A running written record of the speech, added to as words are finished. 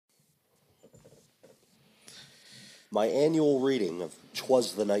my annual reading of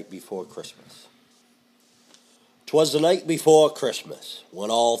 'Twas the Night Before Christmas. 'Twas the night before Christmas,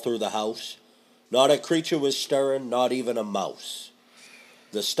 when all through the house not a creature was stirring, not even a mouse.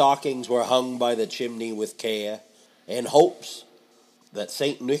 The stockings were hung by the chimney with care, and hopes that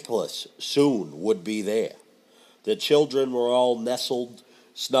St. Nicholas soon would be there. The children were all nestled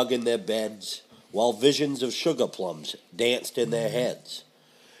snug in their beds, while visions of sugar plums danced in their heads.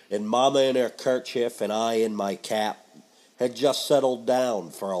 And Mama in her kerchief and I in my cap had just settled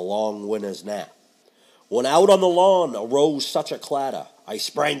down for a long winter's nap. When out on the lawn arose such a clatter, I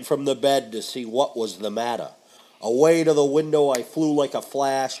sprang from the bed to see what was the matter. Away to the window I flew like a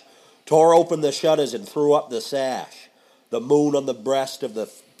flash, tore open the shutters and threw up the sash. The moon on the breast of the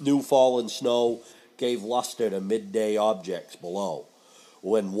new fallen snow gave luster to midday objects below,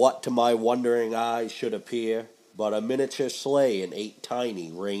 when what to my wondering eyes should appear but a miniature sleigh and 8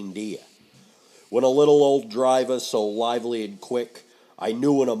 tiny reindeer. When a little old driver so lively and quick, I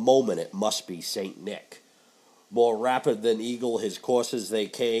knew in a moment it must be St. Nick. More rapid than eagle his coursers they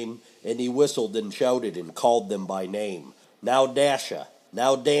came, and he whistled and shouted and called them by name. Now Dasher,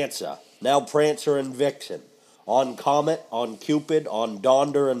 now Dancer, now Prancer and Vixen, on Comet, on Cupid, on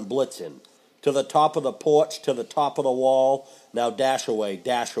Donder and Blitzen, to the top of the porch, to the top of the wall, now dash away,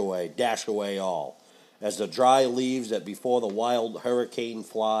 dash away, dash away all. As the dry leaves that before the wild hurricane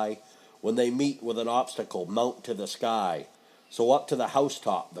fly, when they meet with an obstacle, mount to the sky. So up to the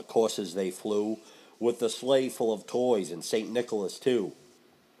housetop the coursers they flew, with the sleigh full of toys and St. Nicholas too.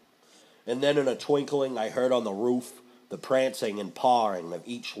 And then in a twinkling I heard on the roof the prancing and pawing of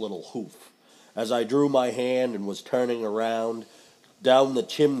each little hoof. As I drew my hand and was turning around, down the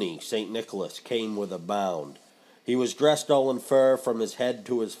chimney St. Nicholas came with a bound. He was dressed all in fur from his head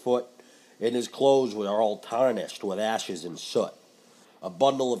to his foot, and his clothes were all tarnished with ashes and soot. A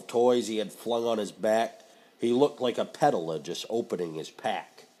bundle of toys he had flung on his back. He looked like a peddler just opening his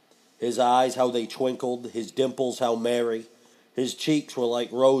pack. His eyes, how they twinkled, his dimples, how merry. His cheeks were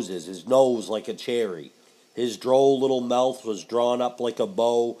like roses, his nose like a cherry. His droll little mouth was drawn up like a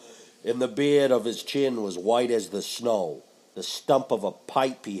bow, and the beard of his chin was white as the snow. The stump of a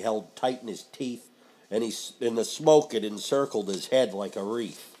pipe he held tight in his teeth, and in the smoke it encircled his head like a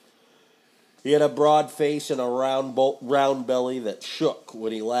wreath. He had a broad face and a round belly that shook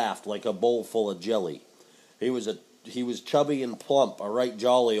when he laughed like a bowl full of jelly. He was chubby and plump, a right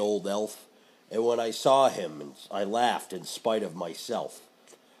jolly old elf, and when I saw him, I laughed in spite of myself.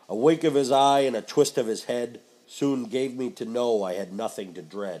 A wink of his eye and a twist of his head soon gave me to know I had nothing to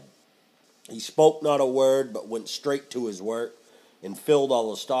dread. He spoke not a word, but went straight to his work, and filled all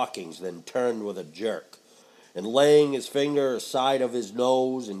the stockings, then turned with a jerk. And laying his finger aside of his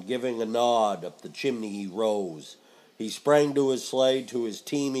nose, and giving a nod, up the chimney he rose. He sprang to his sleigh, to his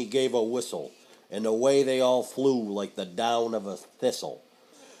team he gave a whistle, and away they all flew like the down of a thistle.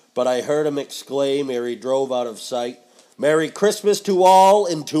 But I heard him exclaim ere he drove out of sight, "Merry Christmas to all,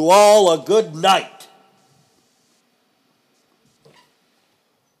 and to all a good night."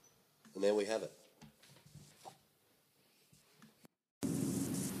 And there we have it.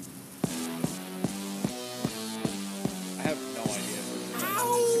 I have no idea.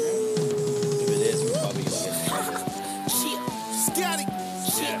 If it is, we're probably going to get in trouble. Shit, static.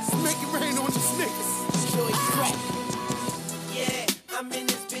 Shit, make it rain on your Snickers. Joy crack. Yeah, I'm in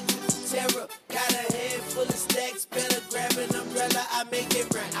this bitch with terror. Got a head full of stacks. Better grab an umbrella. I make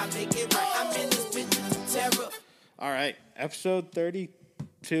it right. I make it right. I'm in this bitch with terror. All right, episode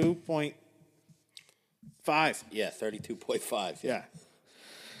 32.5. Yeah, 32.5. Yeah,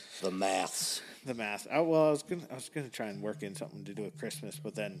 The maths. the math. I was gonna try and work in something to do with Christmas,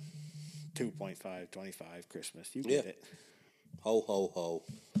 but then 2.5, 25 Christmas. You get it. Ho, ho, ho.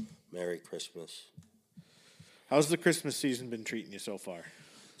 Merry Christmas. How's the Christmas season been treating you so far?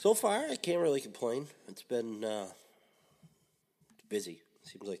 So far, I can't really complain. It's been busy.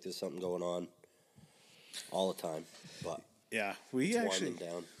 Seems like there's something going on all the time. But Yeah, we winding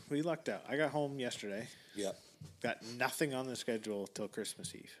down. we lucked out. I got home yesterday. Yep. Got nothing on the schedule till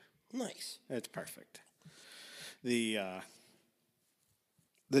Christmas Eve. Nice. It's perfect. The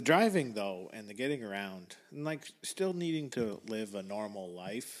driving though, and the getting around, and like still needing to live a normal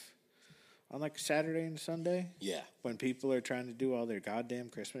life on like Saturday and Sunday Yeah. when people are trying to do all their goddamn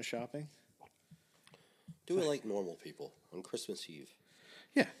Christmas shopping. Do it like normal people on Christmas Eve.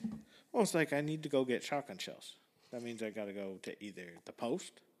 Yeah. Well, it's like I need to go get shotgun shells. That means I got to go to either the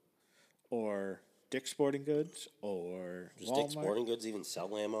Post or Dick's Sporting Goods or Does Walmart. Dick's Sporting Goods even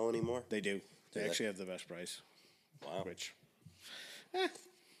sell ammo anymore? They do. They Do they? actually have the best price. Wow. Which,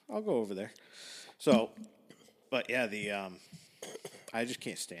 I'll go over there. So, but yeah, I just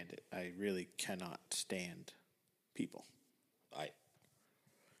can't stand it. I really cannot stand people. I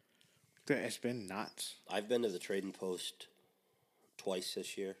It's been nuts. I've been to the Trading Post twice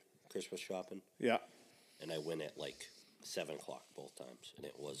this year, Christmas shopping, Yeah. and I went at like 7 o'clock both times, and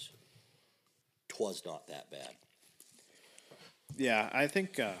twas not that bad. Yeah, I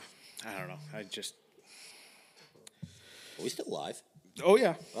think, I don't know. Are we still live? Oh,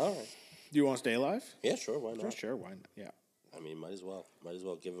 yeah. All right. Do you want to stay alive? Yeah, sure. Why not? Sure, why not? Yeah. I mean, might as well. Might as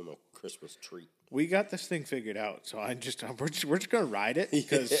well give him a Christmas treat. We got this thing figured out, so we're just going to ride it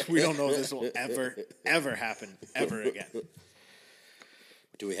because we don't know if this will ever happen ever again.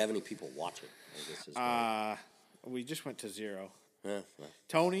 Do we have any people watching? I guess We just went to 0. well.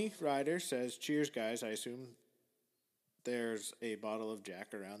 Tony Ryder says, "Cheers, guys. I assume there's a bottle of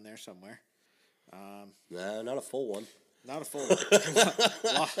Jack around there somewhere." Nah, not a full one. Not a full one.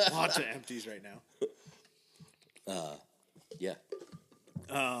 Lots of empties right now. Yeah.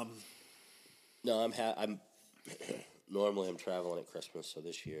 No, I'm normally I'm traveling at Christmas, so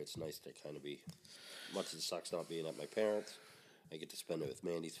this year it's nice to kind of be. Much as it sucks not being at my parents', I get to spend it with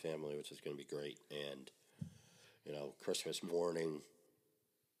Mandy's family, which is going to be great. And Christmas morning,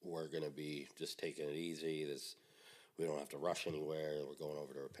 we're going to be just taking it easy. We don't have to rush anywhere. We're going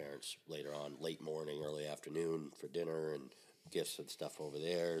over to our parents later on, late morning, early afternoon for dinner and gifts and stuff over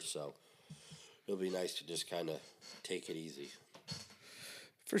there. So it'll be nice to just kind of take it easy.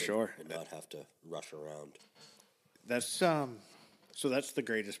 For sure. And not have to rush around. That's so that's the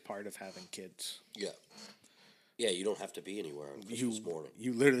greatest part of having kids. Yeah. Yeah, you don't have to be anywhere on Christmas morning.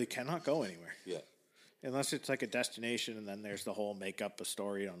 You literally cannot go anywhere. Yeah. Unless it's like a destination, and then there's the whole make up a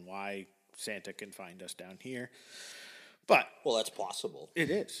story on why Santa can find us down here. But Well, that's possible. it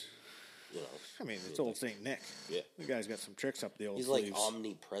is. You know. I mean, it's old Saint Nick. Yeah. The guy's got some tricks up the old He's sleeves. like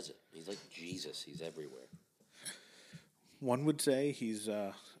omnipresent. He's like Jesus. He's everywhere. One would say he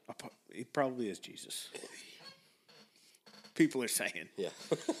probably is Jesus. People are saying. Yeah.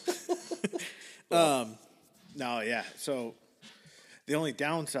 No, yeah. So the only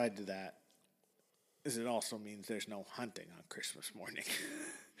downside to that is it also means there's no hunting on Christmas morning.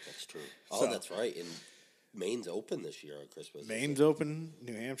 That's true. Oh, that's right. And Maine's open this year on Christmas. Maine's open.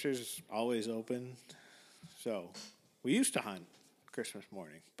 New Hampshire's always open. So we used to hunt Christmas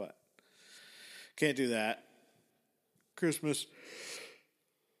morning, but can't do that. Christmas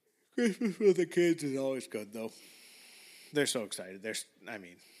with the kids is always good, though. They're so excited.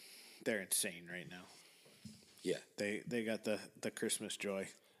 They're insane right now. Yeah. They got the Christmas joy.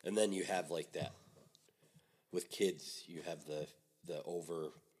 And then you have like that. With kids, you have the over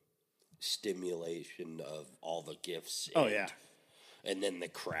stimulation of all the gifts. Oh, yeah. And then the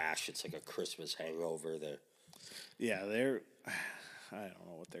crash. It's like a Christmas hangover. Yeah, I don't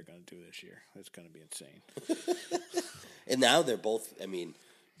know what they're going to do this year. It's going to be insane. And now they're both,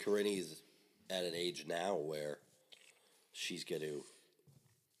 Corinne's at an age now where she's going to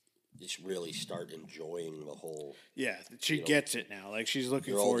just really start enjoying the whole. Yeah, she gets it now. Like, she's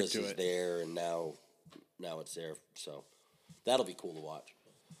looking your forward oldest to is it. there, and now it's there. So that'll be cool to watch.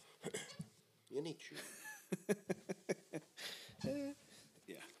 You need you. Yeah.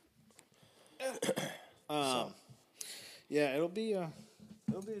 Yeah, it'll be a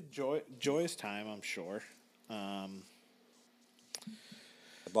joyous time, I'm sure. I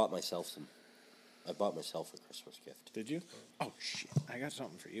bought myself a Christmas gift. Did you? Oh shit! I got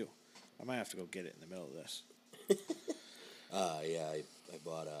something for you. I might have to go get it in the middle of this. Yeah, I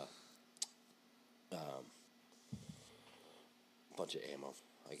bought a bunch of ammo.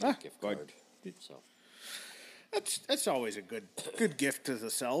 I got a gift card. So That's always a good gift to the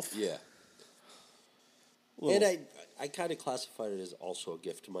self. yeah. And I kind of classified it as also a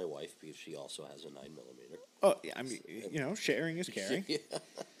gift to my wife because she also has a 9mm. Oh yeah, I mean, sharing is caring. Yeah.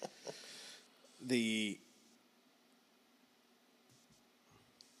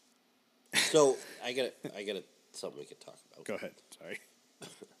 So I got something we could talk about. Go ahead. Sorry.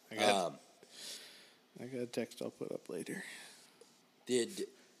 I got a text I'll put up later.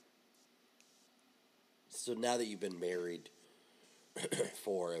 So now that you've been married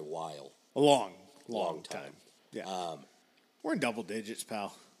for a while, A long time. Yeah. We're in double digits,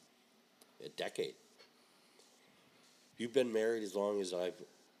 pal. A decade. You've been married as long as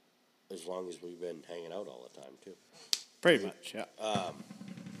we've been hanging out all the time too. Pretty much, yeah.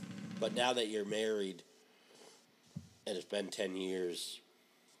 But now that you're married and it's been 10 years,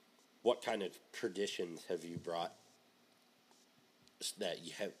 what kind of traditions have you brought that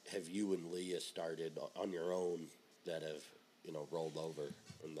have you and Leah started on your own that have, rolled over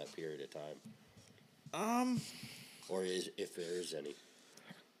in that period of time? Or if there is any.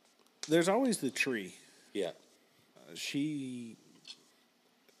 There's always the tree. Yeah. She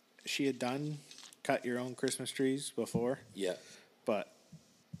had done cut your own Christmas trees before. Yeah. But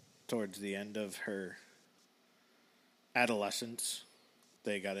towards the end of her adolescence,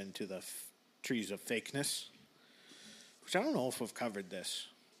 they got into the trees of fakeness, which I don't know if we've covered this,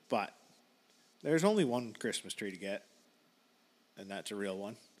 but there's only one Christmas tree to get, and that's a real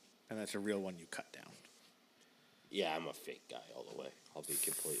one, and that's a real one you cut down. Yeah, I'm a fake guy all the way. I'll be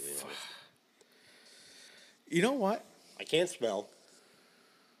completely honest. You know what? I can't smell.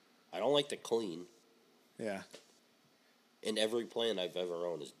 I don't like to clean. Yeah. And every plant I've ever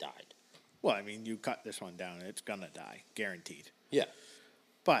owned has died. Well, I mean, you cut this one down, it's going to die. Guaranteed. Yeah.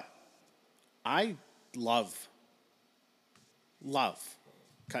 But I love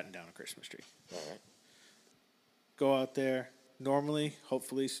cutting down a Christmas tree. All right. Go out there, normally,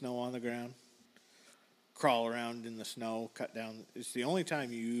 hopefully snow on the ground, crawl around in the snow, cut down. It's the only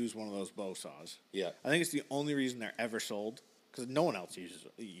time you use one of those bow saws. Yeah. I think it's the only reason they're ever sold, because no one else uses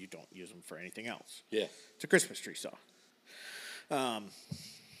it. You don't use them for anything else. Yeah. It's a Christmas tree saw.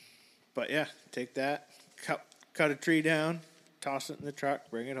 But yeah, take that, cut a tree down, toss it in the truck,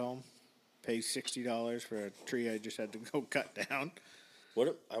 bring it home, pay $60 for a tree I just had to go cut down.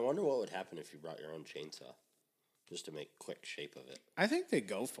 I wonder what would happen if you brought your own chainsaw, just to make quick shape of it. I think they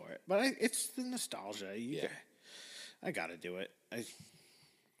go for it, but it's the nostalgia. I got to do it.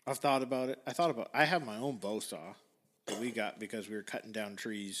 I've thought about it. I have my own bow saw that we got because we were cutting down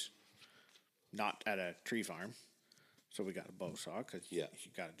trees, not at a tree farm. So we got a bow saw because you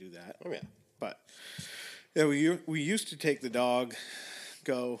got to do that. Oh, yeah. But yeah, we used to take the dog,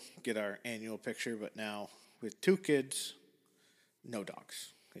 go get our annual picture, but now with 2 kids, no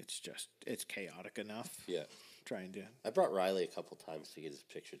dogs. It's chaotic enough. Yeah. Trying to. I brought Riley a couple times to get his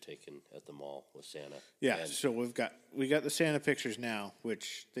picture taken at the mall with Santa. Yeah, so we got the Santa pictures now,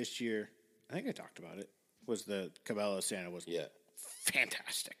 which this year, I think I talked about it, was the Cabela Santa was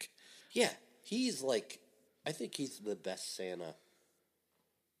fantastic. Yeah, he's I think he's the best Santa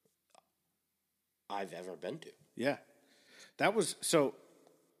I've ever been to. Yeah. That was, so,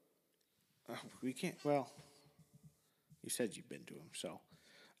 we can't, well, you said you've been to him, so.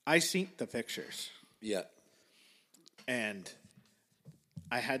 I seen the pictures. Yeah. And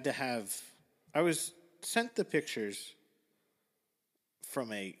I was sent the pictures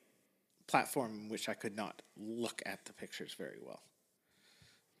from a platform in which I could not look at the pictures very well.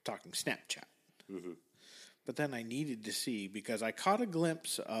 I'm talking Snapchat. Mm-hmm. But then I needed to see, because I caught a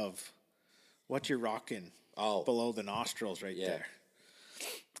glimpse of what you're rocking below the nostrils right there.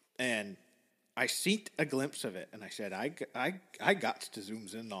 And I seen a glimpse of it, and I said, I got to zoom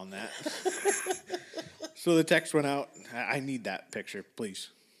in on that. So the text went out, I need that picture,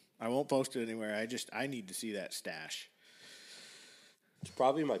 please. I won't post it anywhere. I need to see that stash. It's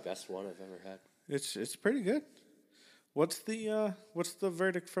probably my best one I've ever had. It's pretty good. What's the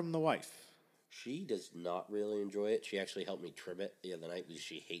verdict from the wife? She does not really enjoy it. She actually helped me trim it the other night because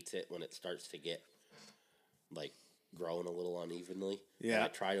she hates it when it starts to get, growing a little unevenly. Yeah. And I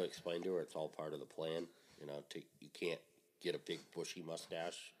try to explain to her it's all part of the plan. You can't get a big bushy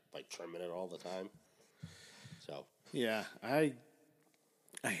mustache by trimming it all the time. So. Yeah, I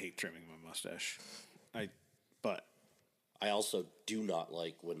hate trimming my mustache. But I also do not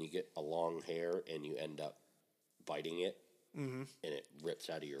like when you get a long hair and you end up biting it and it rips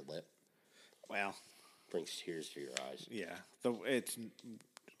out of your lip. Well, brings tears to your eyes. Yeah,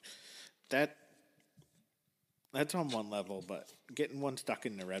 that's on one level, but getting one stuck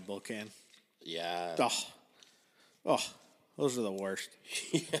in the Red Bull can. Yeah. Oh, those are the worst.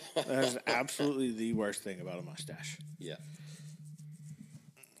 That is absolutely the worst thing about a mustache. Yeah.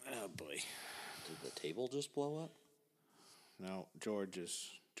 Oh boy. Did the table just blow up? No, George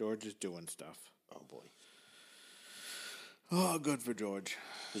is doing stuff. Oh boy. Oh, good for George.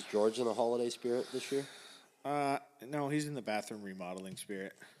 Is George in a holiday spirit this year? No, he's in the bathroom remodeling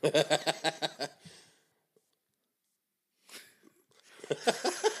spirit.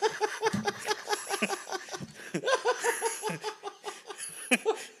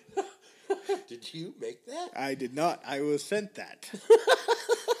 Did you make that? I did not. I was sent that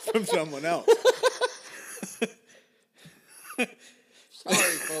from someone else.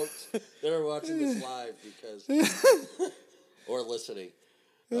 Sorry, folks that are watching this live because or listening.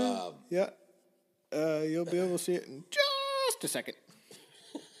 You'll be able to see it in just a second.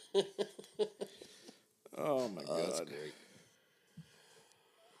 Oh my God! That's great.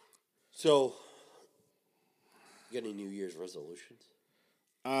 So, you got any New Year's resolutions?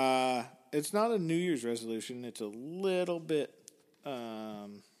 It's not a New Year's resolution. It's a little bit.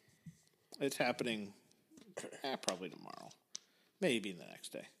 It's happening probably tomorrow, maybe the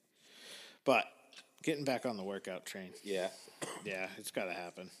next day. But getting back on the workout train. Yeah. Yeah, it's got to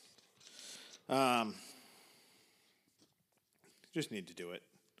happen. Just need to do it.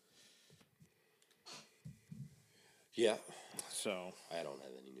 Yeah. So I don't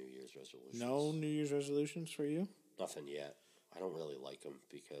have any New Year's resolutions. no New Year's resolutions for you? Nothing yet. I don't really like them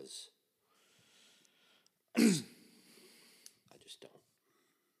because I just don't.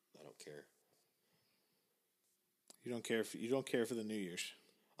 I don't care. You don't care for the New Year's.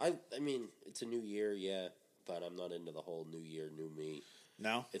 I mean, it's a new year, yeah, but I'm not into the whole new year, new me.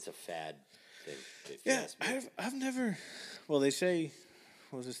 No? It's a fad thing. If you Yeah, ask me. I've never. Well, they say,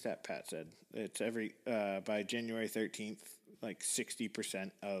 what was the stat Pat said? It's every by January 13th, like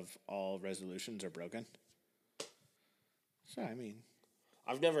 60% of all resolutions are broken. So I mean,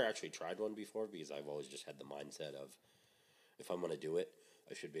 I've never actually tried one before because I've always just had the mindset of if I'm going to do it,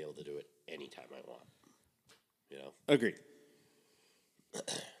 I should be able to do it anytime I want. You know? agreed.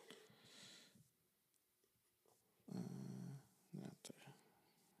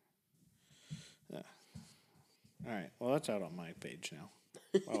 All right. Well, that's out on my page now.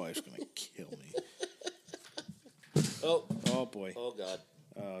 My wife's gonna kill me. Oh. Oh boy. Oh, God.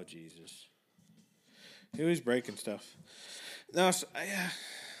 Oh Jesus. He was breaking stuff. No. So, yeah.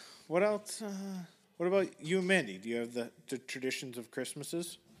 What else? What about you and Mandy? Do you have the traditions of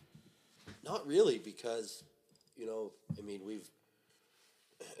Christmases? Not really because, I mean,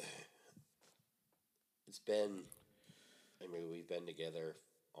 we've been together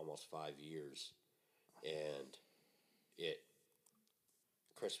almost 5 years, and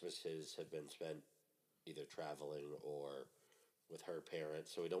Christmases have been spent either traveling or with her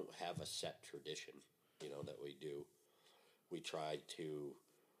parents, so we don't have a set tradition, that we do. We try to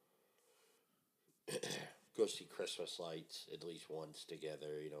go see Christmas lights at least once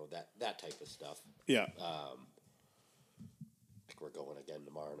together, that type of stuff. Yeah. We're going again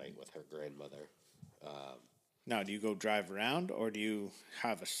tomorrow night with her grandmother. Now, do you go drive around, or do you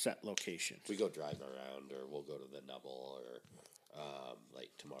have a set location? We go drive around, or we'll go to the Nubble, or like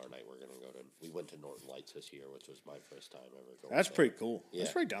tomorrow night we went to Norton Lights this year, which was my first time ever going. That's there. pretty cool. Yeah.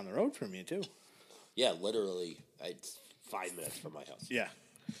 That's right down the road from you too. Yeah, literally, it's 5 minutes from my house. Yeah.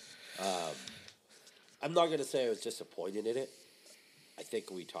 I'm not going to say I was disappointed in it. I think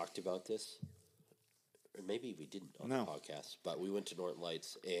we talked about this, or maybe we didn't on the podcast, but we went to Norton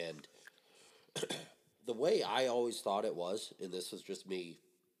Lights, and the way I always thought it was, and this was just me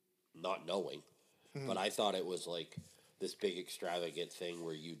not knowing, but I thought it was like this big extravagant thing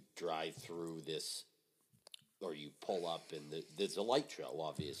where you drive through this, or you pull up, and there's a light show,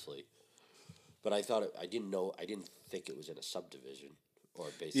 obviously. But I didn't think it was in a subdivision, or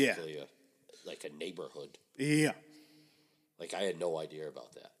basically like a neighborhood. Yeah. Like, I had no idea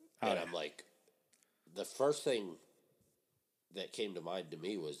about that. And I'm like, the first thing that came to mind to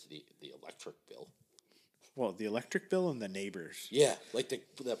me was the electric bill. Well, the electric bill and the neighbors. Yeah, like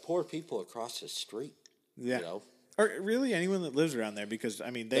the poor people across the street. Yeah. Or really anyone that lives around there, because,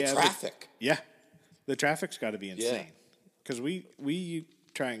 I mean, they have traffic. The traffic's got to be insane. Because we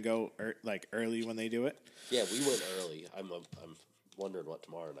try and go early when they do it. Yeah, we went early. I'm wondering what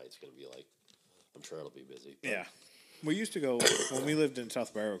tomorrow night's going to be like. I'm sure it'll be busy. Yeah. We used to go, when we lived in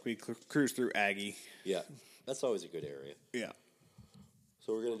South Berwick, we cruised through Aggie. Yeah, that's always a good area. Yeah.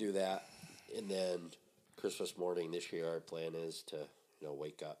 So we're going to do that. And then Christmas morning this year, our plan is to,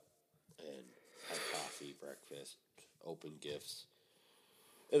 wake up and have coffee, breakfast, open gifts,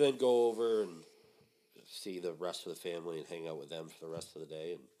 and then go over and see the rest of the family and hang out with them for the rest of the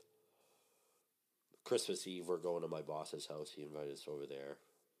day. And Christmas Eve, we're going to my boss's house. He invited us over there.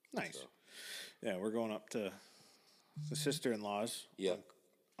 Nice. So. Yeah, we're going up to the sister-in-law's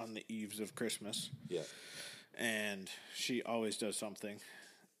on the eves of Christmas. Yeah. And she always does something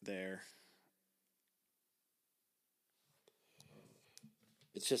there.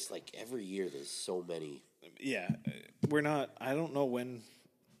 It's just like every year there's so many. Yeah. I don't know when,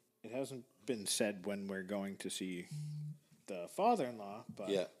 it hasn't been said when we're going to see the father-in-law, but.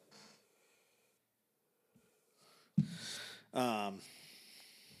 Yeah.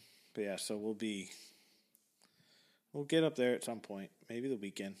 But yeah, so we'll get up there at some point, maybe the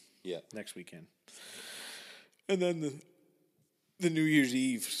weekend. Yeah. Next weekend. And then the New Year's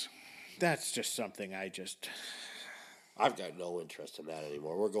Eves, that's just something I've got no interest in that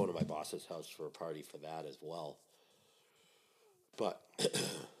anymore. We're going to my boss's house for a party for that as well. But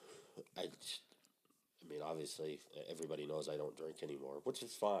obviously everybody knows I don't drink anymore, which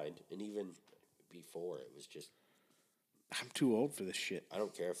is fine. And even before, it was just, I'm too old for this shit. I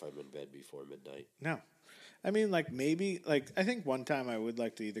don't care if I'm in bed before midnight. No. I mean, maybe, I think one time I would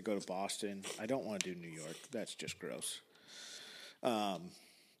like to either go to Boston. I don't want to do New York. That's just gross.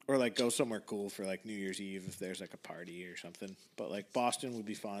 Or, like, go somewhere cool for, like, New Year's Eve if there's, like, a party or something. But, like, Boston would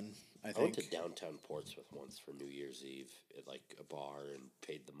be fun, I think. I went to downtown Portsmouth once for New Year's Eve at, like, a bar and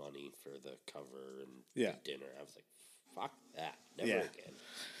paid the money for the cover and the dinner. I was like, fuck that. Never again.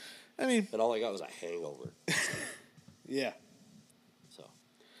 I mean... And all I got was a hangover. Yeah. So...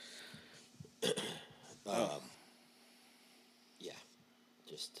 yeah.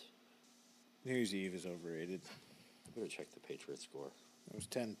 Just... New Year's Eve is overrated. I'm going to check the Patriots score. It was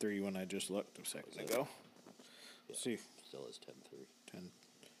 10-3 when I just looked a second ago. Yeah, see. Still is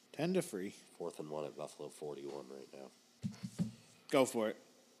 10-3. 10-3. 4th and 1 at Buffalo 41 right now. Go for it.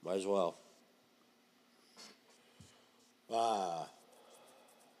 Might as well.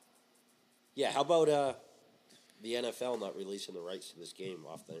 Yeah, how about the NFL not releasing the rights to this game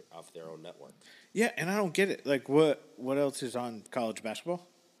off their own network? Yeah, and I don't get it. Like, what else is on college basketball?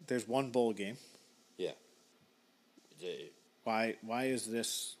 There's one bowl game. Yeah. Why is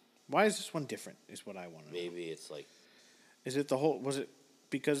this one different is what I want to know. Maybe it's like... Was it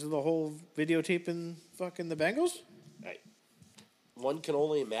because of the whole videotaping fucking the Bengals? One can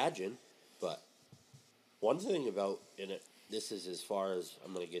only imagine, but one thing about, and this is as far as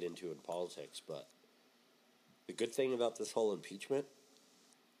I'm going to get into in politics, but the good thing about this whole impeachment,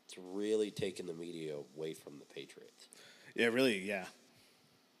 it's really taken the media away from the Patriots. Yeah, really, yeah.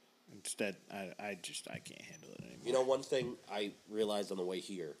 Instead, I can't handle it anymore. You know, one thing I realized on the way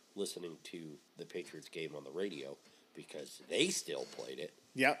here, listening to the Patriots game on the radio, because they still played it.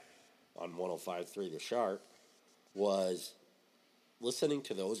 Yep. On 105.3 The Sharp, was listening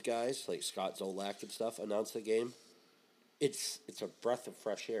to those guys, like Scott Zolak and stuff, announce the game. It's a breath of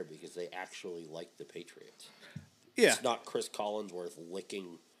fresh air because they actually like the Patriots. Yeah. It's not Chris Collinsworth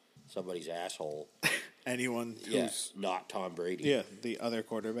licking somebody's asshole. Anyone who's not Tom Brady. Yeah, the other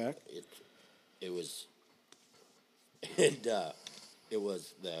quarterback. It was it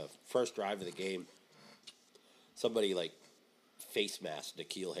was the first drive of the game. Somebody like face masked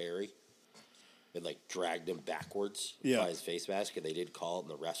N'Keal Harry and like dragged him backwards by his face mask, and they did call it,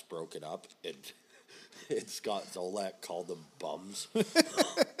 and the refs broke it up, and Scott Zolak called them bums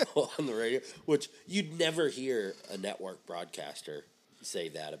on the radio, which you'd never hear a network broadcaster say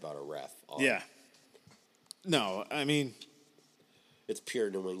that about a ref. Yeah. No, I mean... It's pure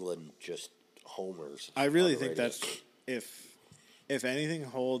New England, just homers. I really think that's... If anything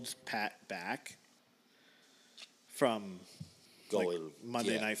holds Pat back from going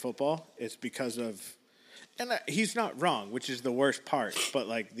Monday Night Football, it's because of... And he's not wrong, which is the worst part. But,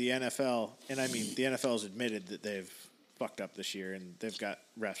 like, the NFL... And, I mean, the NFL's admitted that they've fucked up this year, and they've got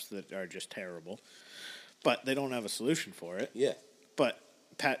refs that are just terrible. But they don't have a solution for it. Yeah. But...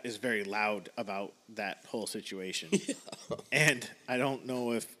 Pat is very loud about that whole situation. Yeah. And I don't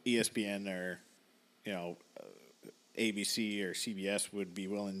know if ESPN or, ABC or CBS would be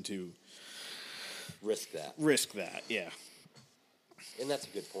willing to risk that. Yeah. And that's a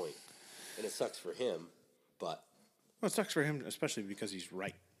good point. And it sucks for him, but... Well, it sucks for him, especially because he's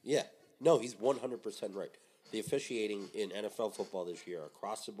right. Yeah. No, he's 100% right. The officiating in NFL football this year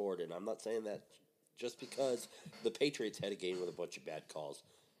across the board, and I'm not saying that just because the Patriots had a game with a bunch of bad calls,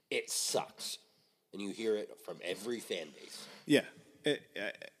 it sucks. And you hear it from every fan base. Yeah.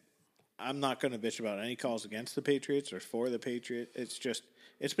 I'm not going to bitch about any calls against the Patriots or for the Patriots. It's just,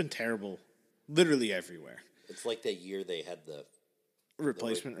 it's been terrible literally everywhere. It's like that year they had the...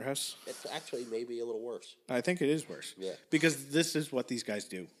 Replacement refs? It's actually maybe a little worse. I think it is worse. Yeah. Because this is what these guys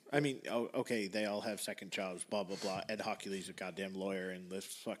do. I mean, okay, they all have second jobs, blah, blah, blah. Ed Hockey's a goddamn lawyer and lives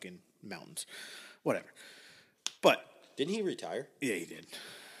fucking mountains. Whatever. But... Didn't he retire? Yeah, he did.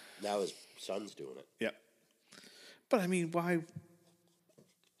 Now his son's doing it. Yep. But, I mean,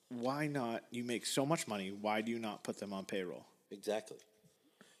 why not? You make so much money. Why do you not put them on payroll? Exactly.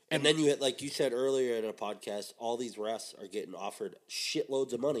 And then you had, like you said earlier in a podcast, all these refs are getting offered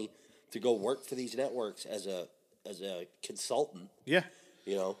shitloads of money to go work for these networks as a consultant. Yeah.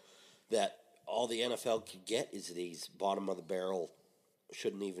 That all the NFL could get is these bottom of the barrel,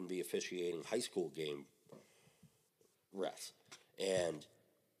 shouldn't even be officiating high school game refs. And,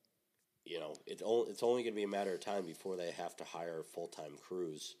 it's only going to be a matter of time before they have to hire full-time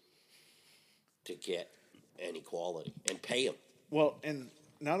crews to get any quality and pay them. Well, and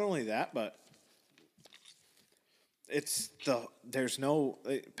not only that, but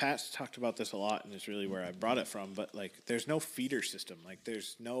Pat's talked about this a lot, and it's really where I brought it from, but, like, there's no feeder system. Like,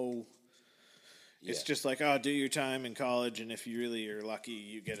 there's no... It's just like, do your time in college, and if you really are lucky,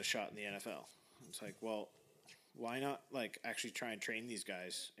 you get a shot in the NFL. It's like, well, why not, like, actually try and train these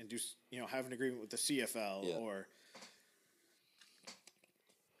guys and do, have an agreement with the CFL or...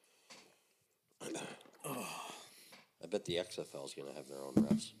 bet the XFL is going to have their own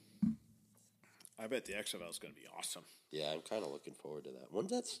refs. I bet the XFL is going to be awesome. Yeah, I'm kind of looking forward to that. When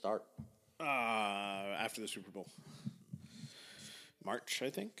does that start? After the Super Bowl. March, I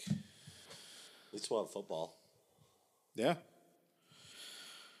think. At least we'll have football. Yeah.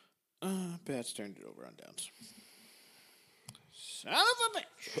 Bats turned it over on downs. Son of a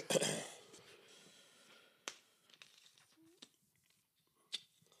bitch.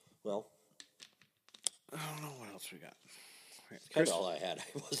 Well, I don't know what else we got. that's kind of all I had.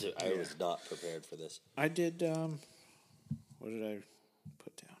 I was not prepared for this. I did, what did I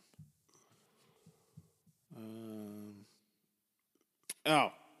put down?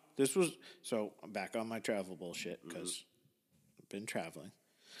 This was, so I'm back on my travel bullshit because I've been traveling.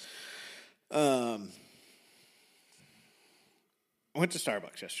 I went to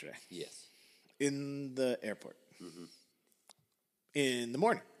Starbucks yesterday. Yes. In the airport. Mm-hmm. In the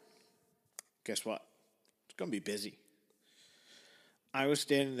morning. Guess what? It's going to be busy. I was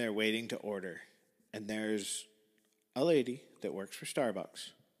standing there waiting to order, and there's a lady that works for Starbucks,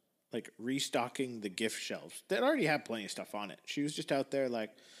 like, restocking the gift shelves that already had plenty of stuff on it. She was just out there,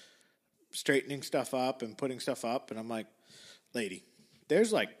 like, straightening stuff up and putting stuff up, and I'm like, lady,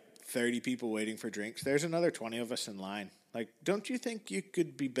 there's, like, 30 people waiting for drinks. There's another 20 of us in line. Like, don't you think you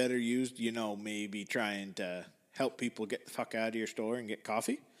could be better used, maybe trying to help people get the fuck out of your store and get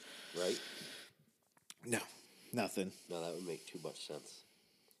coffee? Right? No, nothing. No, that would make too much sense.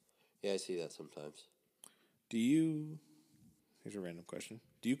 Yeah, I see that sometimes. Here's a random question.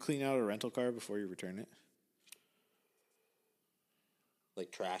 Do you clean out a rental car before you return it?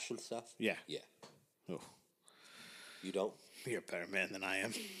 Like trash and stuff? Yeah. Yeah. Oh. You don't? You're a better man than I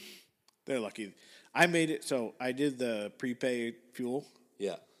am. They're lucky. I made it so I did the prepaid fuel.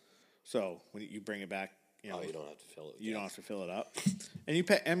 Yeah. So when you bring it back, you don't have to fill it. You don't have to fill it up. And you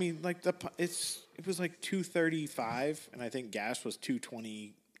pay, I mean, like it was like $2.35, and I think gas was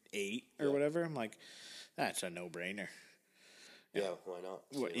 $2.28 or whatever. I'm like, that's a no-brainer. Yeah, why not?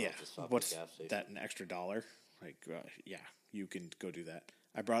 So What's that, an extra $1? Like, yeah, you can go do that.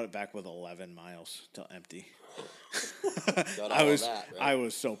 I brought it back with 11 miles till empty. I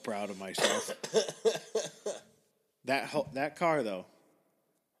was so proud of myself. That car though,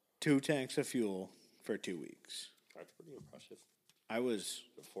 2 tanks of fuel for 2 weeks. That's pretty impressive. I was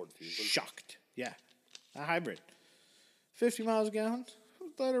Ford Fusion. Shocked. Yeah, a hybrid, 50 miles a gallon.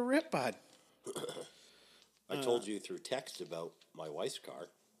 Let her rip, bud. I told you through text about my wife's car.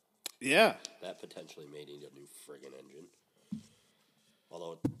 Yeah, that potentially may need a new friggin' engine.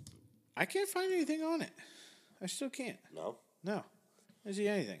 Although I can't find anything on it. I still can't. No? No. I see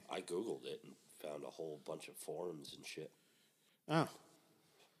anything. I Googled it and found a whole bunch of forums and shit. Oh.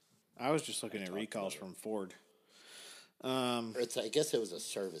 I was just looking at recalls from Ford. I guess it was a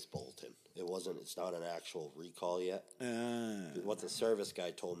service bulletin. It's not an actual recall yet. What the service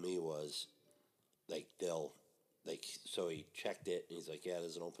guy told me was, so he checked it and he's like, yeah,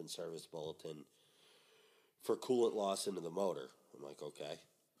 there's an open service bulletin for coolant loss into the motor. I'm like, okay.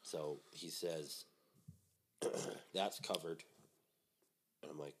 So he says, that's covered.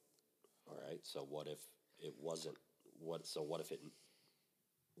 And I'm like, all right, so what if it wasn't? What if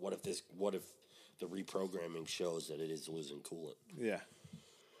the reprogramming shows that it is losing coolant? Yeah.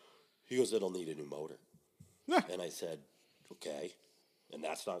 He goes, it'll need a new motor. Nah. And I said, okay. And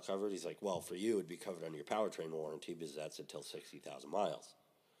that's not covered? He's like, well, for you, it'd be covered under your powertrain warranty because that's until 60,000 miles.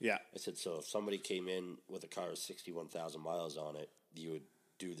 Yeah. I said, so if somebody came in with a car with 61,000 miles on it, you would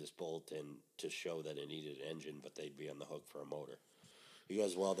do this bulletin to show that it needed an engine, but they'd be on the hook for a motor. He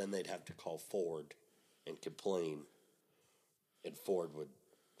goes, well, then they'd have to call Ford and complain, and Ford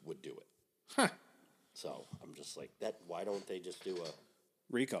would do it. Huh. So I'm just like, why don't they just do a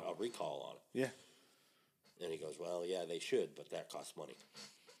recall on it? Yeah. And he goes, well, yeah, they should, but that costs money.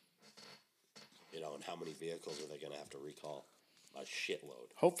 And how many vehicles are they going to have to recall? A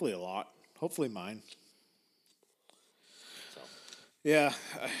shitload. Hopefully a lot. Hopefully mine. So. Yeah.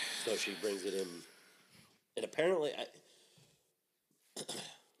 So she brings it in. And apparently,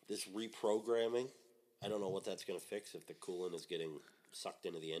 this reprogramming, I don't know what that's going to fix if the coolant is getting sucked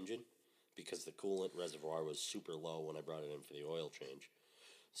into the engine, because the coolant reservoir was super low when I brought it in for the oil change.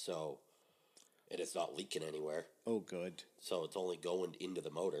 So, and it's not leaking anywhere. Oh, good. So it's only going into the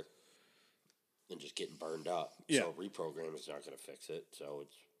motor and just getting burned up. Yeah. So reprogramming is not going to fix it. So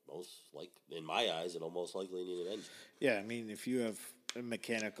it's in my eyes, it'll most likely need an engine. Yeah, I mean, if you have a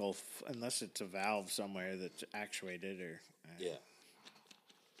mechanical, unless it's a valve somewhere that's actuated or... Yeah.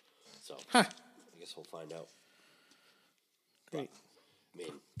 So, I guess we'll find out. Great. But, I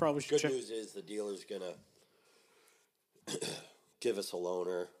mean, probably should good news is the dealer's going to give us a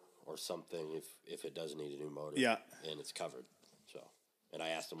loaner or something if it does need a new motor. Yeah. And it's covered. So, and I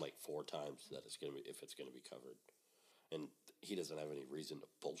asked him like 4 times that if it's gonna be covered, and he doesn't have any reason to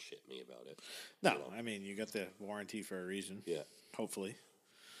bullshit me about it. No, I mean you got the warranty for a reason. Yeah. Hopefully.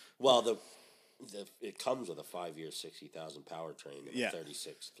 Well, it comes with a 5-year, 60,000 powertrain and a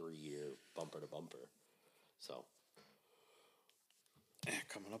 36 3-year bumper to bumper. So.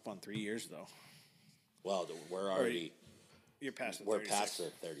 Coming up on 3 years though. Well, we're already. You're past the 36. We're past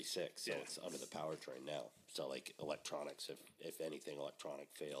the 36, so it's under the powertrain now. So, like, electronics, if anything electronic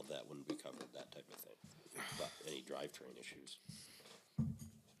failed, that wouldn't be covered, that type of thing. But any drivetrain issues.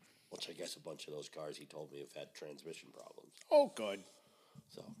 Which I guess a bunch of those cars, he told me, have had transmission problems. Oh, good.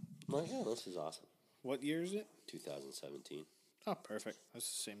 So, I'm like, yeah, this is awesome. What year is it? 2017. Oh, perfect. That's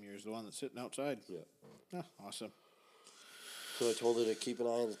the same year as the one that's sitting outside. Yeah. Oh, awesome. So I told her to keep an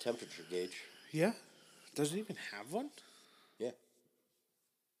eye on the temperature gauge. Yeah? Does it even have one? Yeah.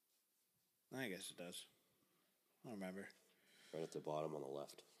 I guess it does. I don't remember. Right at the bottom on the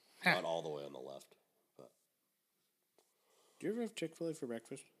left. Not all the way on the left, but. Do you ever have Chick-fil-A for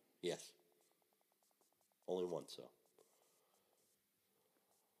breakfast? Yes. Only once, though.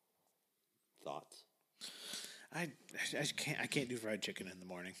 Thoughts? I can't do fried chicken in the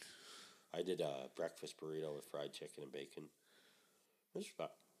morning. I did a breakfast burrito with fried chicken and bacon. It was fun.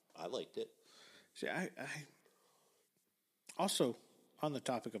 I liked it. See, I also, on the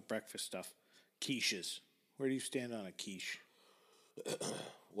topic of breakfast stuff, quiches. Where do you stand on a quiche?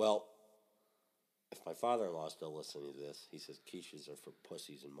 Well, if my father-in-law is still listening to this, he says quiches are for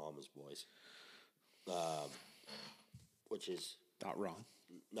pussies and mama's boys. Which is... Not wrong.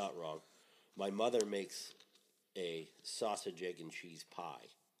 Not wrong. My mother makes a sausage, egg, and cheese pie.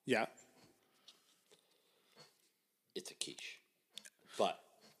 Yeah. It's a quiche. But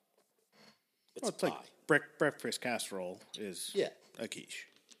it's It's pie. like breakfast casserole is a quiche.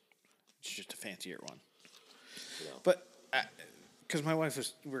 It's just a fancier one. You know. But, because my wife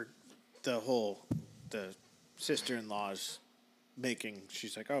the sister-in-law's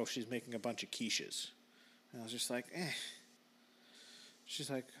she's like, oh, she's making a bunch of quiches. And I was just like, She's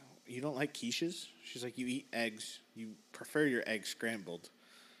like, you don't like quiches? She's like, you eat eggs. You prefer your eggs scrambled.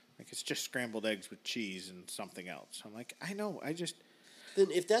 Like, it's just scrambled eggs with cheese and something else. I'm like, I know,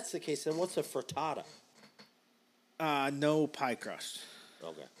 Then if that's the case, then what's a frittata? No pie crust.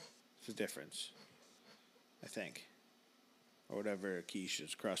 Okay. It's the difference, I think. Or whatever a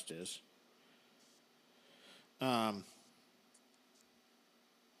quiche's crust is.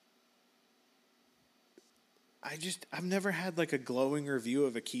 I've never had like a glowing review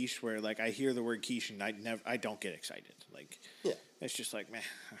of a quiche where like I hear the word quiche and I don't get excited. Like, it's just like, meh,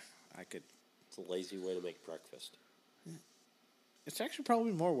 I could. It's a lazy way to make breakfast. It's actually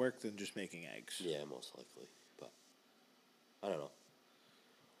probably more work than just making eggs. Yeah, most likely. But I don't know.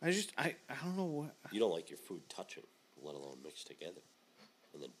 I don't know what. You don't like your food touching, let alone mixed together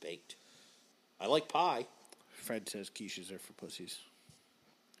and then baked. I like pie. Fred says quiches are for pussies.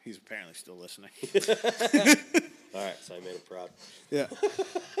 He's apparently still listening. All right, so I made him proud. Yeah.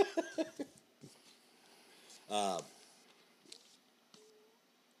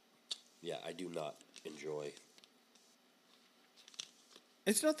 Yeah, I do not enjoy.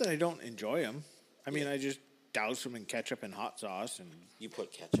 It's not that I don't enjoy them. I mean, I just douse them in ketchup and hot sauce. And You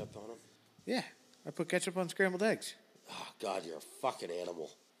put ketchup on them? yeah, I put ketchup on scrambled eggs. Oh, God, you're a fucking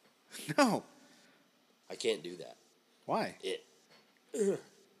animal. No. I can't do that. Why? I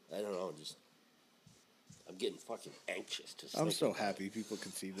don't know, I'm getting fucking anxious. I'm so happy people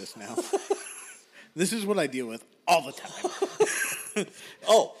can see this now. This is what I deal with all the time.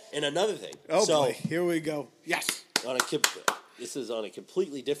 Oh, and another thing. Oh, boy, here we go. Yes. This is on a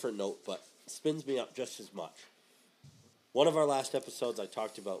completely different note, but spins me up just as much. One of our last episodes, I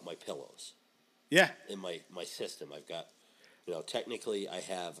talked about my pillows. Yeah. In my system, I've got, technically I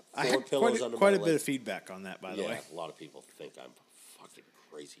have 4 pillows under my quite a leg. bit of feedback on that, by the way. A lot of people think I'm a fucking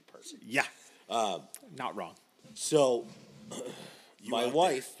crazy person. Yeah. Not wrong. So, my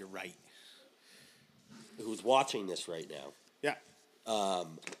wife, you're right, who's watching this right now,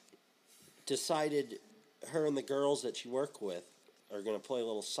 decided her and the girls that she worked with are going to play a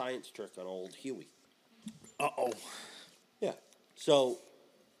little science trick on old Huey. Uh-oh. Yeah. So,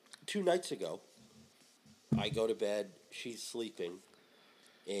 2 nights ago, I go to bed, she's sleeping,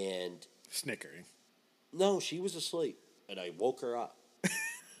 and... Snickering. No, she was asleep, and I woke her up.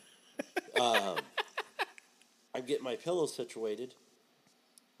 I'm getting my pillows situated.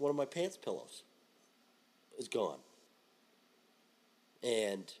 One of my pants pillows is gone.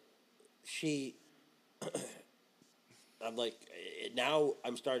 And she... I'm like... Now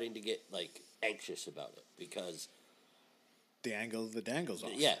I'm starting to get, anxious about it, because... The angle of the dangle's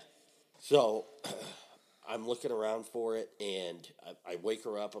off. Yeah, So I'm looking around for it, and I wake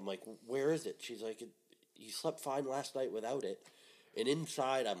her up. I'm like, where is it? She's like, you slept fine last night without it. And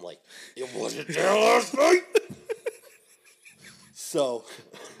inside, I'm like, it wasn't there last night. So,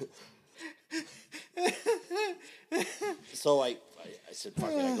 I said,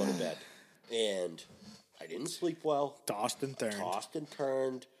 fuck it, I go to bed. And I didn't sleep well. Tossed and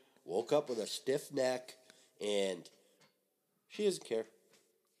turned. Woke up with a stiff neck, and she doesn't care.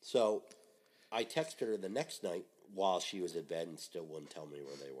 So I texted her the next night while she was in bed and still wouldn't tell me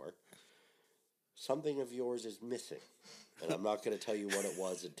where they were. Something of yours is missing. And I'm not going to tell you what it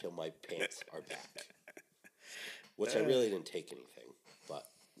was until my pants are back. Which I really didn't take anything.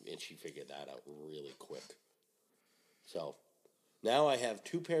 And she figured that out really quick. So now I have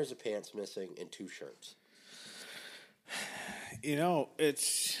 2 pairs of pants missing and 2 shirts. You know,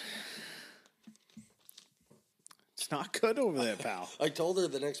 it's not good over there, pal. I told her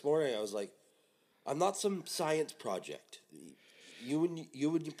the next morning, I was like, I'm not some science project. You and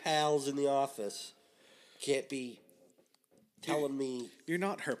your pals in the office can't be telling me. You're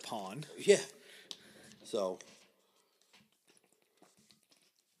not her pawn. Yeah. So.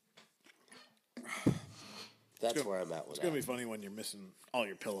 That's where I'm at with It's going to be funny when you're missing all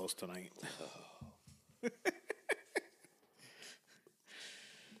your pillows tonight.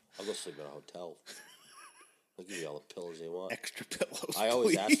 I'll go sleep in a hotel. They'll give you all the pillows they want. Extra pillows, I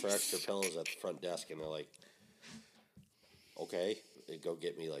always ask for please. extra pillows at the front desk, and they're like, okay. They go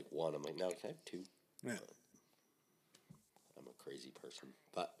get me like 1. I'm like, no, can I have 2? Yeah. I'm a crazy person.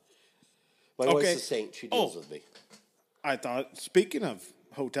 But my wife's a saint. She deals with me. I thought, speaking of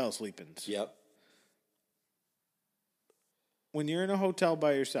hotel sleep-ins. Yep. When you're in a hotel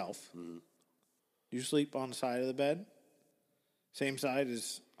by yourself, you sleep on the side of the bed? Same side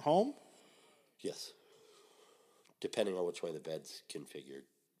as home? Yes. Depending on which way the bed's configured.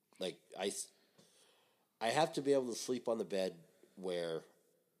 Like, I have to be able to sleep on the bed where,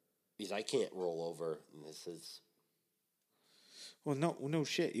 because I can't roll over, and this is... Well, no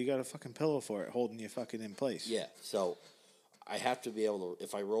shit. You got a fucking pillow for it holding you fucking in place. Yeah, so I have to be able to,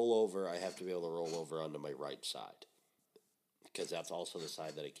 if I roll over, I have to be able to roll over onto my right side. Because that's also the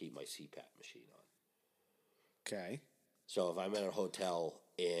side that I keep my CPAP machine on. Okay. So if I'm in a hotel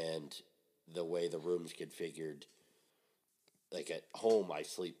and the way the room's configured, like at home, I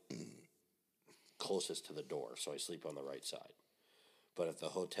sleep closest to the door, so I sleep on the right side. But if the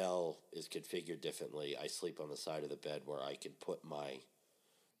hotel is configured differently, I sleep on the side of the bed where I can put my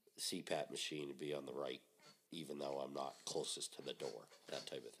CPAP machine and be on the right, even though I'm not closest to the door, that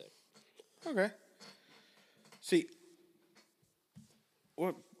type of thing. Okay. See,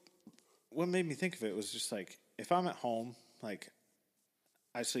 what made me think of it was just like, if I'm at home, like,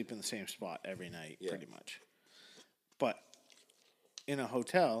 I sleep in the same spot every night, pretty much. But in a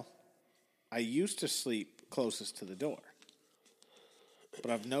hotel, I used to sleep closest to the door.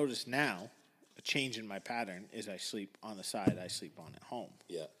 But I've noticed now, a change in my pattern is I sleep on the side I sleep on at home.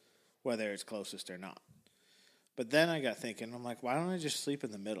 Yeah. Whether it's closest or not. But then I got thinking, I'm like, why don't I just sleep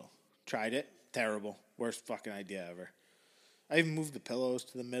in the middle? Tried it. Terrible. Worst fucking idea ever. I even moved the pillows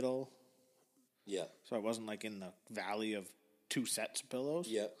to the middle. Yeah. So I wasn't like in the valley of 2 sets of pillows.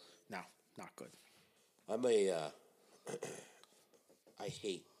 Yeah. No, not good. I'm a, I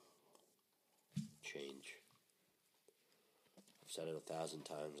hate change. I've said it 1,000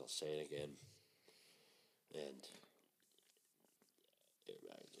 times. I'll say it again. And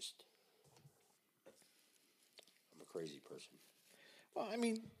I'm a crazy person. Well, I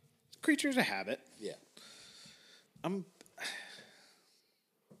mean, creature's a habit. Yeah.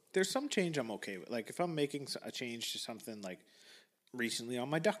 There's some change I'm okay with. Like, if I'm making a change to something, like, recently on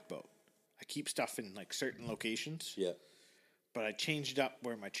my duck boat, I keep stuff in, like, certain locations. Yeah. But I changed up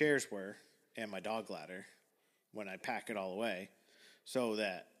where my chairs were and my dog ladder when I pack it all away so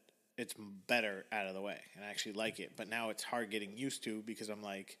that it's better out of the way. And I actually like it. But now it's hard getting used to because I'm,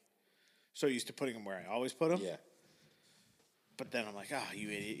 like, so used to putting them where I always put them. Yeah. But then I'm like, oh, you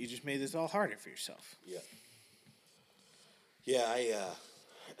idiot. You just made this all harder for yourself. Yeah. Yeah,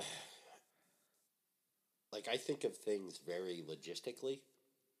 I think of things very logistically,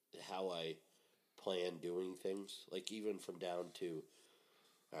 how I plan doing things. Like, even from down to,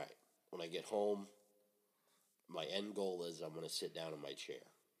 all right, when I get home, my end goal is I'm going to sit down in my chair.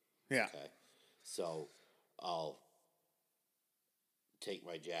 Yeah. Okay? So I'll take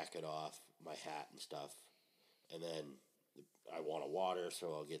my jacket off, my hat and stuff, and then I want a water,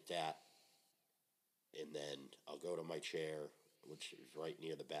 so I'll get that. And then I'll go to my chair, which is right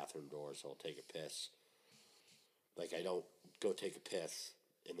near the bathroom door, so I'll take a piss. Like, I don't go take a piss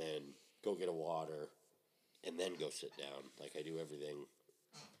and then go get a water and then go sit down. Like, I do everything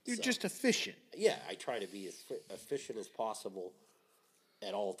You're just efficient. Yeah, I try to be as efficient as possible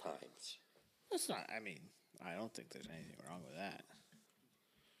at all times. That's not, I mean, I don't think there's anything wrong with that.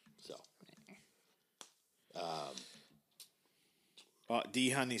 So. D.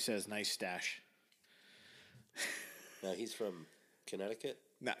 Honey says, nice stash. Now, he's from Connecticut?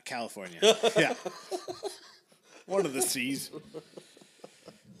 Not California. Yeah. One of the C's.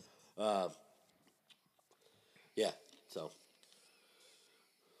 Yeah, so.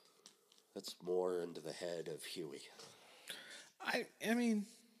 That's more into the head of Huey. I mean,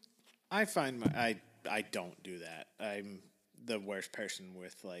 I find I don't do that. I'm the worst person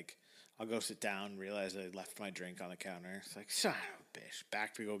with, like, I'll go sit down, realize I left my drink on the counter. It's like, son of a bitch.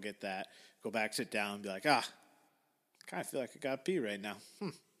 Back to go get that. Go back, sit down, be like, kind of feel like I got to pee right now.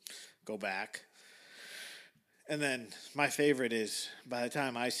 Go back. And then my favorite is by the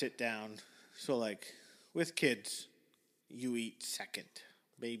time I sit down, so like with kids, you eat second,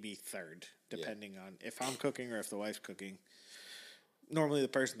 maybe third, depending on if I'm cooking or if the wife's cooking. Normally the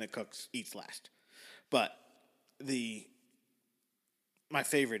person that cooks eats last. But my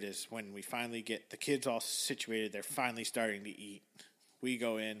favorite is when we finally get the kids all situated, they're finally starting to eat. We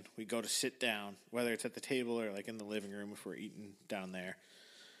go in, we go to sit down, whether it's at the table or like in the living room if we're eating down there.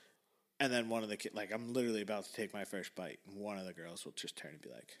 And then one of the kids, like I'm literally about to take my first bite, and one of the girls will just turn and be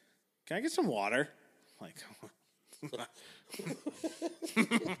like, "Can I get some water?" I'm like,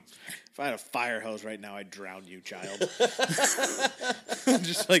 if I had a fire hose right now, I'd drown you, child.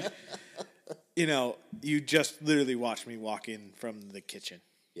 Just like, you just literally watched me walk in from the kitchen.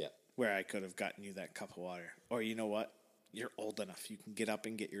 Yeah. Where I could have gotten you that cup of water. Or you know what? You're old enough. You can get up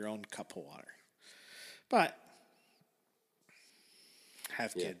and get your own cup of water. But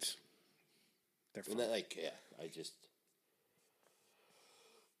have kids. They're fun.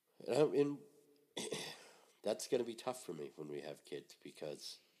 That's going to be tough for me when we have kids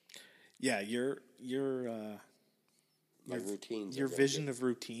because your routines. Your vision of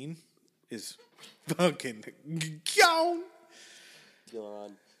routine is fucking gone.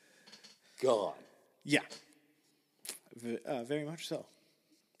 Gone. Yeah. Very much so.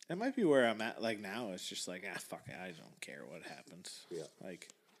 That might be where I'm at. Like now, it's just like fuck it. I don't care what happens. Yeah. Like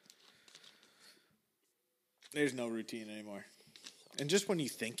there's no routine anymore. And just when you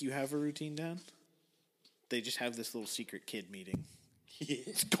think you have a routine down, they just have this little secret kid meeting.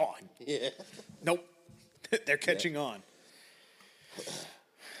 It's gone. Yeah. Nope. They're catching on.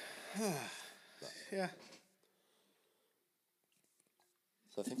 Yeah.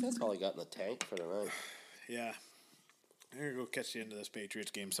 So I think that's all I got in the tank for tonight. Yeah. I'm going to go catch the end of this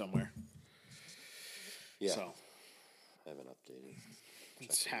Patriots game somewhere. Yeah. So. I haven't updated.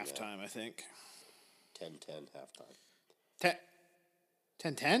 It's halftime, I think. 10-10 halftime.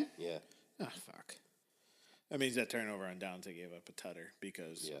 10-10? Yeah. Oh, fuck. That means that turnover on downs, they gave up a tutter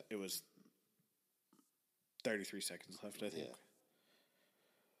because it was 33 seconds left, I think. Yeah.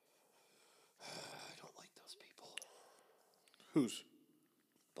 I don't like those people. Who's?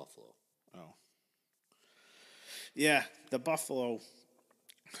 Buffalo. Oh. Yeah, the Buffalo,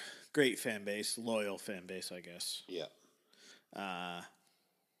 great fan base, loyal fan base, I guess. Yeah.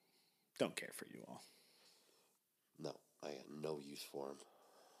 Don't care for you all. No, I had no use for them.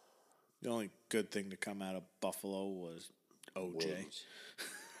 The only good thing to come out of Buffalo was OJ. Wings.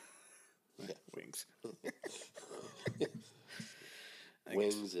 Wings.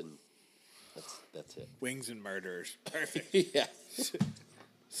 Wings and that's it. Wings and murderers. Perfect. Yeah.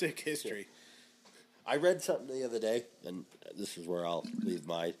 Sick history. I read something the other day, and this is where I'll leave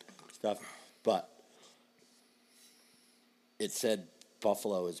my stuff, but it said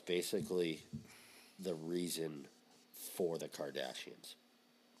Buffalo is basically the reason for the Kardashians.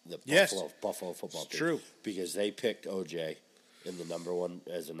 The Buffalo football team. True. Because they picked OJ in the number one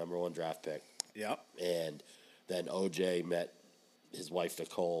draft pick. Yep. And then OJ met his wife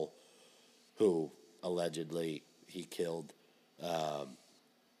Nicole, who allegedly he killed.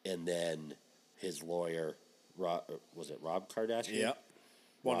 And then his lawyer, was it Rob Kardashian? Yep.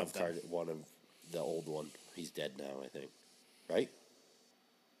 One of the old one. He's dead now, I think. Right?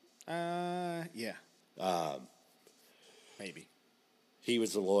 Yeah. Maybe. He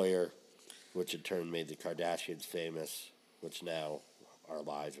was the lawyer, which in turn made the Kardashians famous, which now our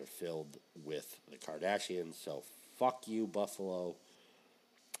lives are filled with the Kardashians. So fuck you, Buffalo.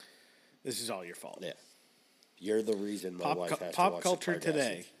 This is all your fault. Yeah. You're the reason my wife has to watch Pop culture the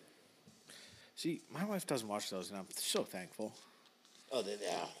today. See, my wife doesn't watch those, and I'm so thankful. Oh,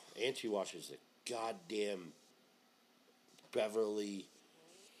 and she watches the goddamn Beverly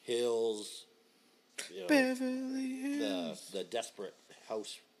Hills. Beverly Hills. The Desperate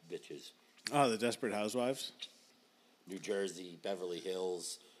House bitches. Oh, the Desperate Housewives? New Jersey, Beverly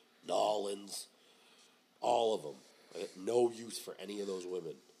Hills, Nollins, all of them. I had no use for any of those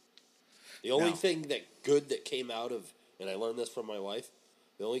women. The only thing that came out of, and I learned this from my wife,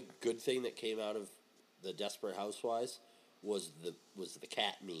 the only good thing that came out of the Desperate Housewives was the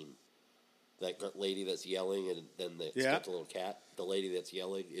cat meme. That lady that's yelling, and then it's got the little cat. The lady that's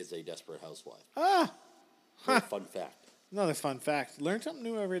yelling is a Desperate Housewife. Ah! Huh. Fun fact. Another fun fact. Learn something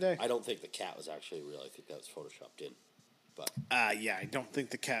new every day. I don't think the cat was actually real. I think that was photoshopped in. But yeah, I don't think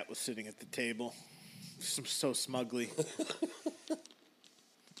the cat was sitting at the table so smugly.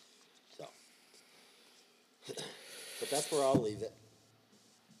 So. But that's where I'll leave it.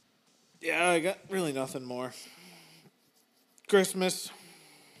 Yeah, I got really nothing more. Christmas.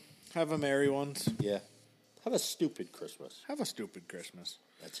 Have a merry ones. Yeah. Have a stupid Christmas. Have a stupid Christmas.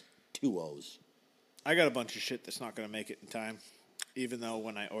 That's 2 O's. I got a bunch of shit that's not going to make it in time. Even though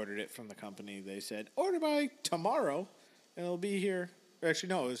when I ordered it from the company, they said, order by tomorrow, and it'll be here. Or actually,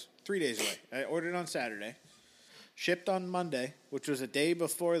 no, it was 3 days away. I ordered on Saturday. Shipped on Monday, which was a day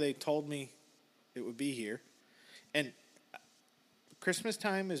before they told me it would be here. And Christmas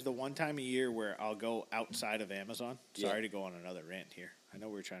time is the one time a year where I'll go outside of Amazon. Sorry to go on another rant here. I know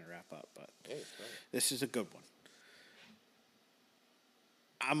we're trying to wrap up, but this is a good one.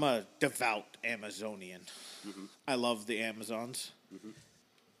 I'm a devout Amazonian. Mm-hmm. I love the Amazons. Mm-hmm.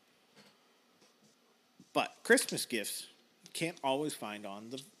 But Christmas gifts you can't always find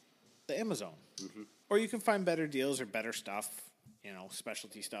on the Amazon. Mm-hmm. Or you can find better deals or better stuff,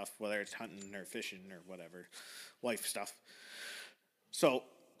 specialty stuff, whether it's hunting or fishing or whatever, life stuff. So,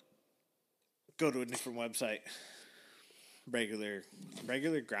 go to a different website. Regular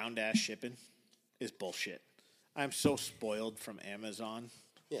ground-ass shipping is bullshit. I'm so spoiled from Amazon.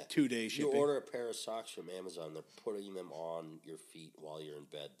 Yeah. 2-day shipping. You order a pair of socks from Amazon, they're putting them on your feet while you're in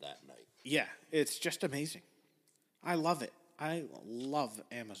bed that night. Yeah, it's just amazing. I love it. I love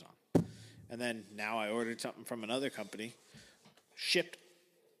Amazon. And then now I ordered something from another company, shipped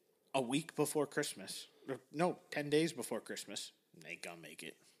a week before Christmas. No, 10 days before Christmas. They gonna make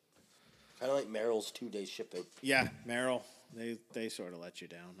it. Kind of like Merrill's 2-day shipping. Yeah, Merrill. They sort of let you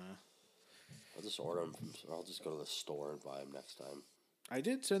down, huh? I'll just order them. I'll just go to the store and buy them next time. I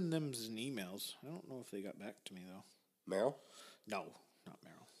did send them some emails. I don't know if they got back to me, though. Merrill? No, not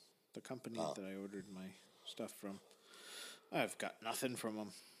Merrill. The company that I ordered my stuff from. I've got nothing from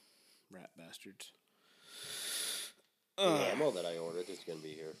them. Rat bastards. The ammo that I ordered is going to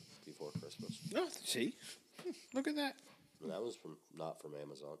be here before Christmas. Oh, see? Look at that. And that was not from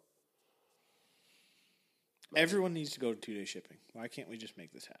Amazon. Everyone needs to go to 2-day shipping. Why can't we just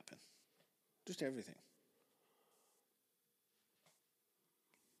make this happen? Just everything.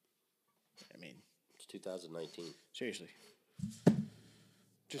 I mean, it's 2019. Seriously.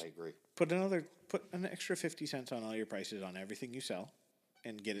 I agree. Put an extra 50 cents on all your prices on everything you sell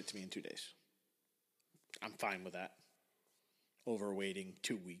and get it to me in 2 days. I'm fine with that. Over waiting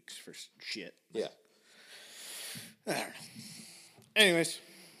 2 weeks for shit. Yeah. I don't know. Anyways.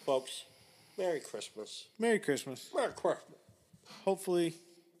 Folks, Merry Christmas. Merry Christmas. Merry Christmas. Hopefully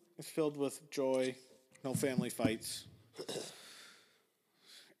it's filled with joy, no family fights.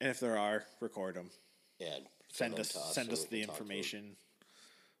 And if there are, record them. Yeah. Send us the information.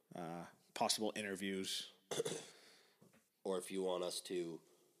 Possible interviews. Or if you want us to,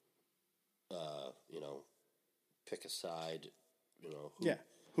 pick a side,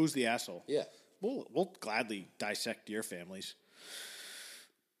 Who's the asshole? Yeah. We'll gladly dissect your families.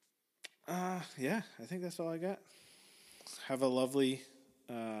 Yeah, I think that's all I got. Have a lovely...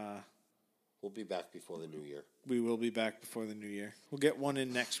 We'll be back before the new year. We will be back before the new year. We'll get one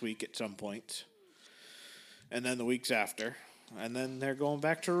in next week at some point. And then the weeks after. And then they're going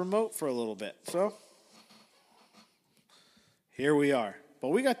back to remote for a little bit. So, here we are. But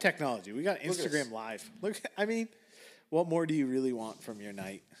we got technology. We got Instagram Live. What more do you really want from your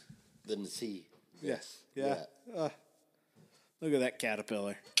night? Than to see. Yes. Yeah. Look at that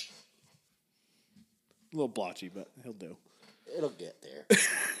caterpillar. A little blotchy, but he'll do. It'll get there.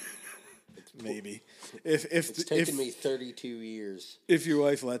 Maybe. It's taken me 32 years. If your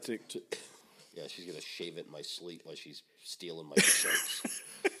wife lets it. Yeah, she's going to shave it in my sleep while she's stealing my shirts.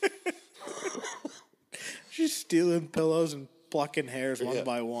 She's stealing pillows and plucking hairs one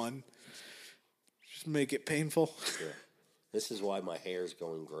by one. Just make it painful. Yeah. This is why my hair's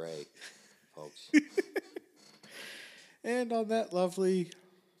going gray, folks. And on that lovely,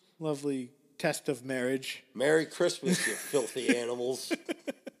 lovely test of marriage. Merry Christmas, you filthy animals.